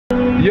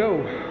Yo.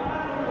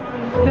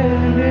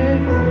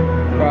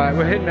 Alright,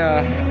 we're hitting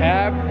a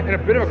ab and a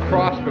bit of a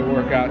CrossFit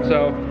workout.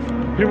 So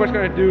pretty much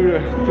gonna do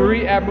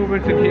 3 ab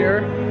movements in here.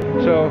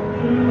 So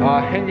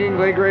hanging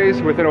leg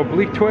raise with an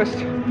oblique twist,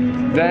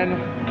 then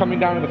coming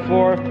down to the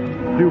floor,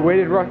 do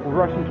weighted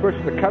Russian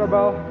twist with the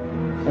kettlebell,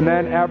 and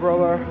then ab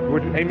roller. We're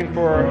aiming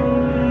for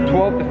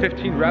 12 to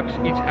 15 reps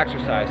each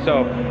exercise.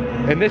 So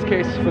in this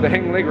case, for the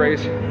hanging leg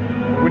raise,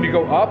 when you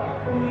go up,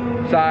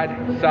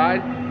 side,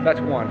 side,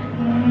 that's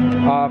 1.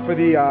 For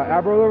the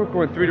ab roller, we're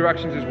going 3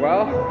 directions as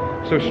well.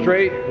 So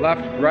straight,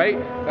 left, right,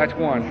 that's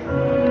 1.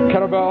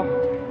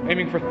 Kettlebell,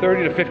 aiming for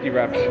 30 to 50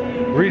 reps.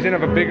 Reason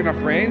of a big enough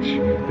range is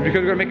because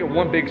we're gonna make it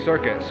one big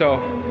circuit. So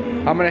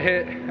I'm gonna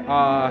hit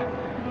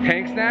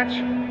hang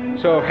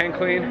snatch, so hang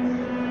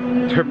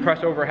clean to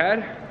press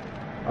overhead,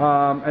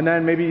 and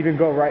then maybe even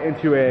go right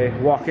into a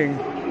walking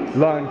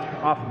lunge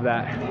off of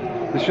that.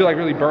 This feels like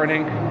really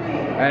burning,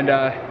 and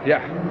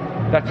yeah,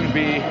 that's gonna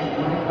be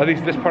at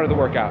least this part of the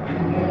workout.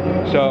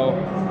 So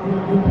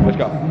let's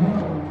go.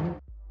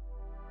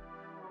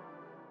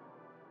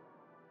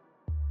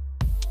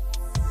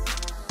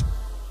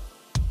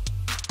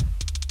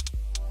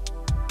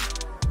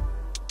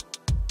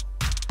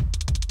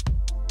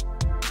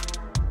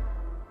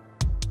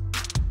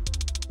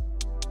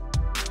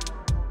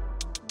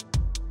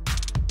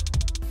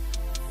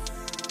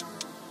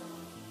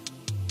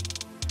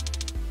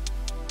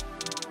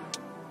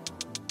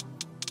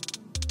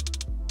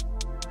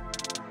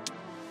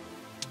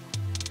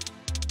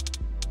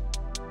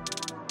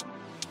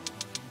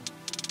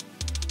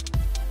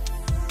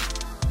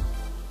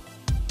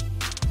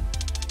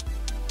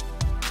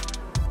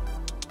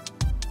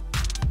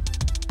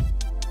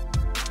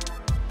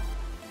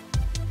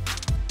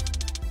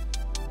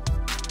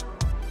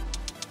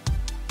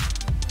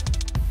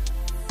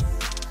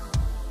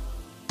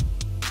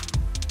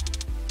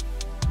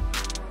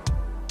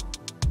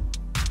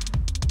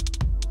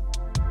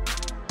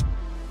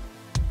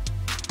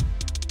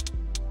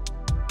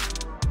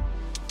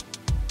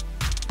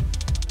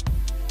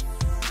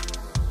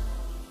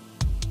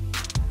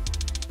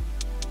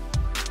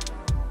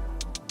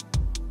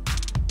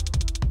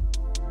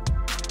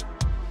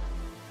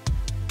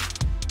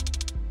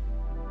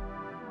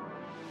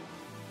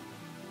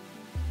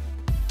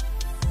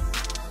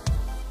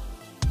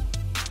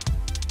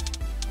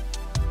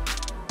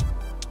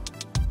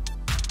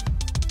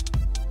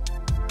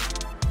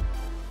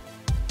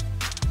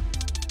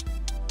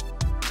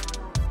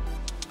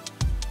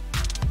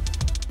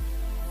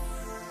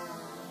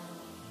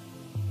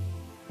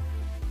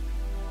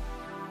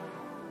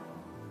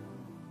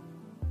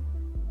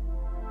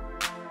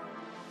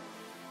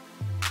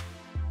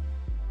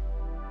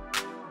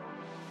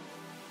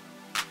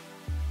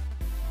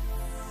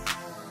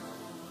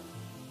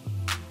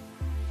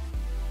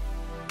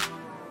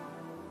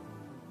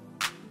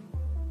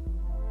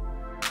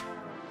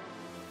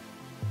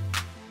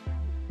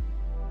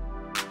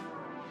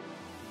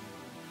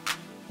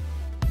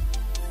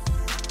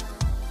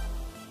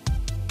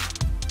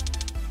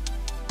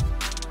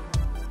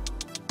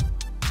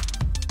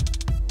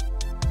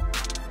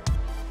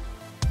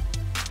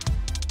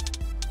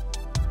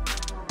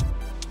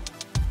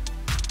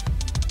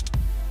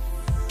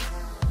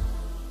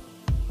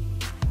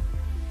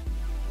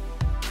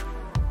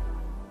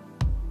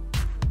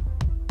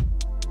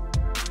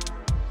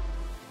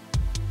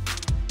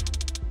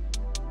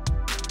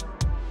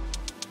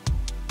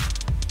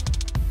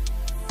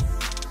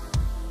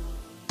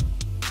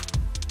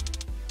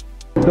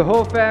 The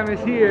whole fam is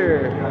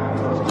here.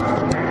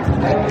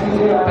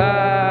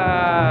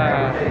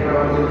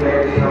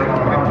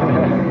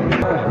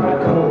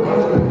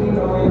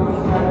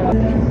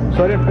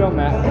 So I didn't film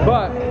that,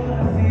 but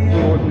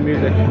we'll listen to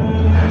music.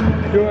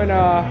 Doing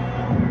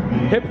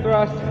hip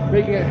thrust,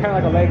 making it kind of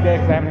like a leg day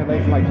because I haven't had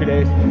legs in like 2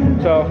 days.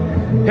 So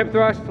hip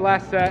thrust,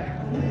 last set,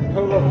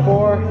 total of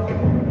 4.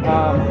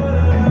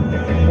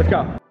 Let's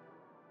go.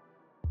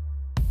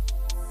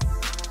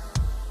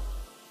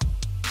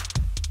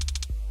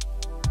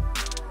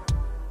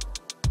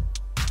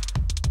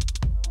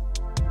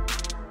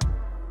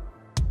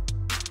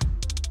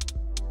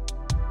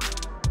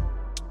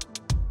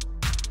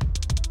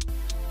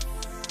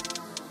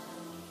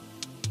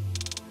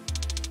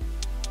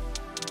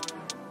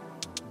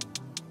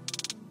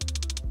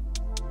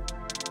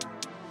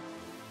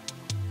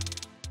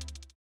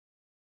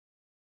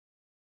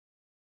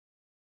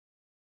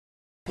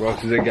 Well,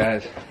 this is it,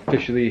 guys.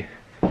 Officially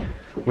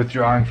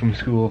withdrawing from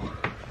school.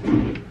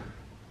 I'm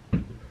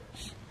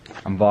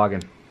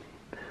vlogging.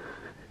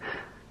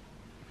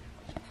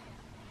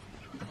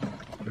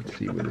 Let's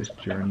see where this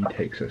journey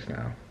takes us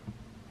now.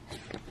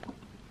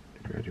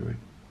 To graduate.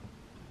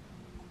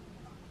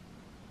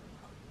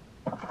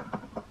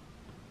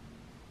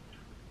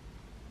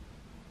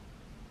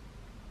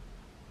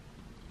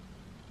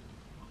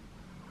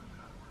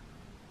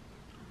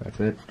 That's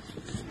it.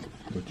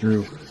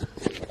 Withdrew.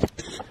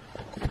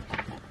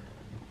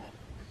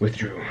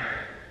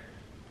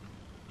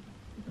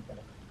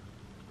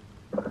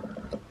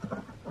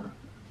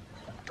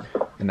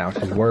 And now it's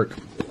his work.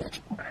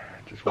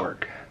 Just this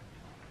work.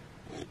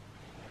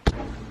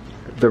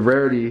 The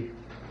rarity,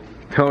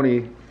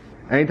 Tony,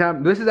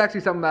 anytime, this is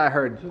actually something that I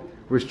heard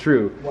was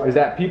true, is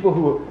that people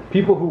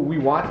who we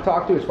want to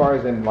talk to, as far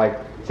as in like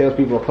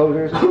salespeople or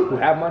closers who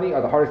have money,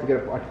 are the hardest to get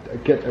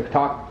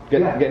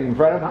in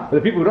front of. But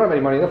the people who don't have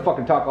any money, they'll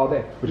fucking talk all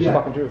day, which is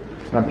fucking true.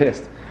 And I'm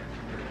pissed.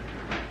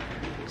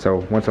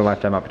 So once in a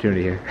lifetime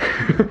opportunity here.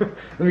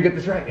 Let me get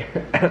this right.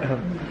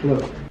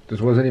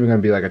 This wasn't even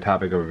gonna be like a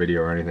topic of a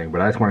video or anything,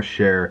 but I just want to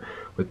share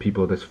with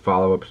people this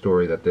follow-up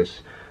story that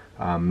this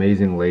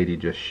amazing lady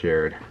just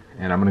shared,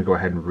 and I'm gonna go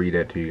ahead and read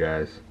it to you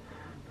guys.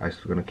 I'm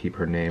just gonna keep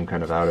her name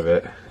kind of out of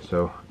it,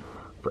 so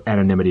for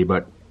anonymity.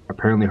 But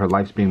apparently her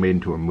life's being made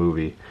into a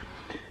movie.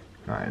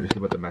 All right, this is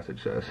what the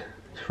message says.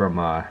 It's from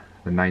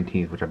the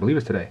 19th, which I believe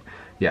is today.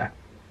 Yeah.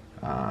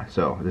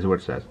 So this is what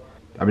it says.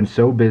 I've been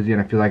so busy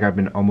and I feel like I've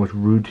been almost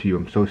rude to you.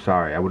 I'm so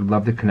sorry. I would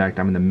love to connect.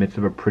 I'm in the midst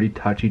of a pretty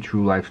touchy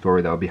true life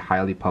story that will be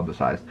highly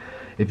publicized.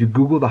 If you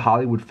Google the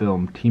Hollywood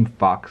film Team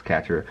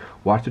Foxcatcher,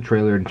 watch the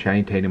trailer and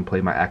Channing Tatum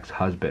play my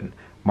ex-husband.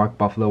 Mark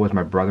Buffalo was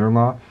my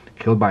brother-in-law,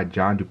 killed by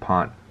John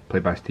DuPont,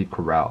 played by Steve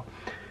Carell.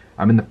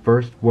 I'm in the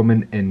first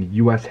woman in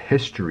U.S.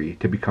 history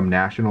to become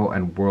national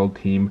and world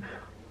team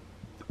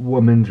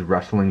women's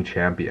wrestling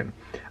champion.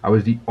 I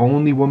was the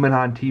only woman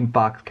on Team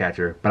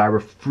Foxcatcher, but I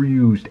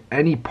refused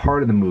any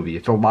part of the movie.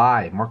 It's a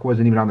lie. Mark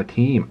wasn't even on the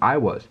team. I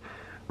was.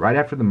 Right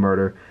after the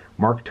murder,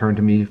 Mark turned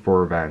to me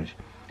for revenge.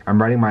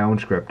 I'm writing my own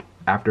script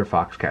after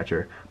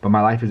Foxcatcher, but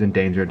my life is in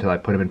danger until I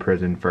put him in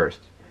prison first.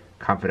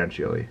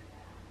 Confidentially.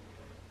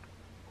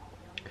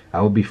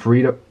 I will be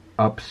freed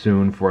up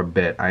soon for a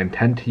bit. I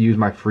intend to use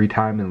my free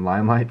time in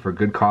limelight for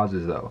good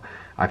causes, though.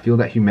 I feel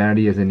that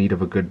humanity is in need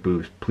of a good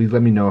boost. Please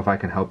let me know if I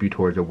can help you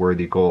towards a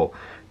worthy goal.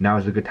 Now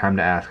is a good time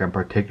to ask. I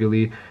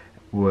particularly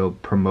will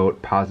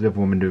promote positive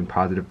women doing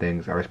positive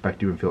things. I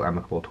respect you and feel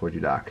amicable towards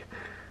you, Doc.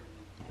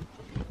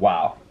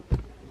 Wow.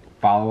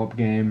 Follow-up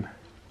game.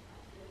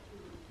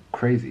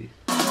 Crazy.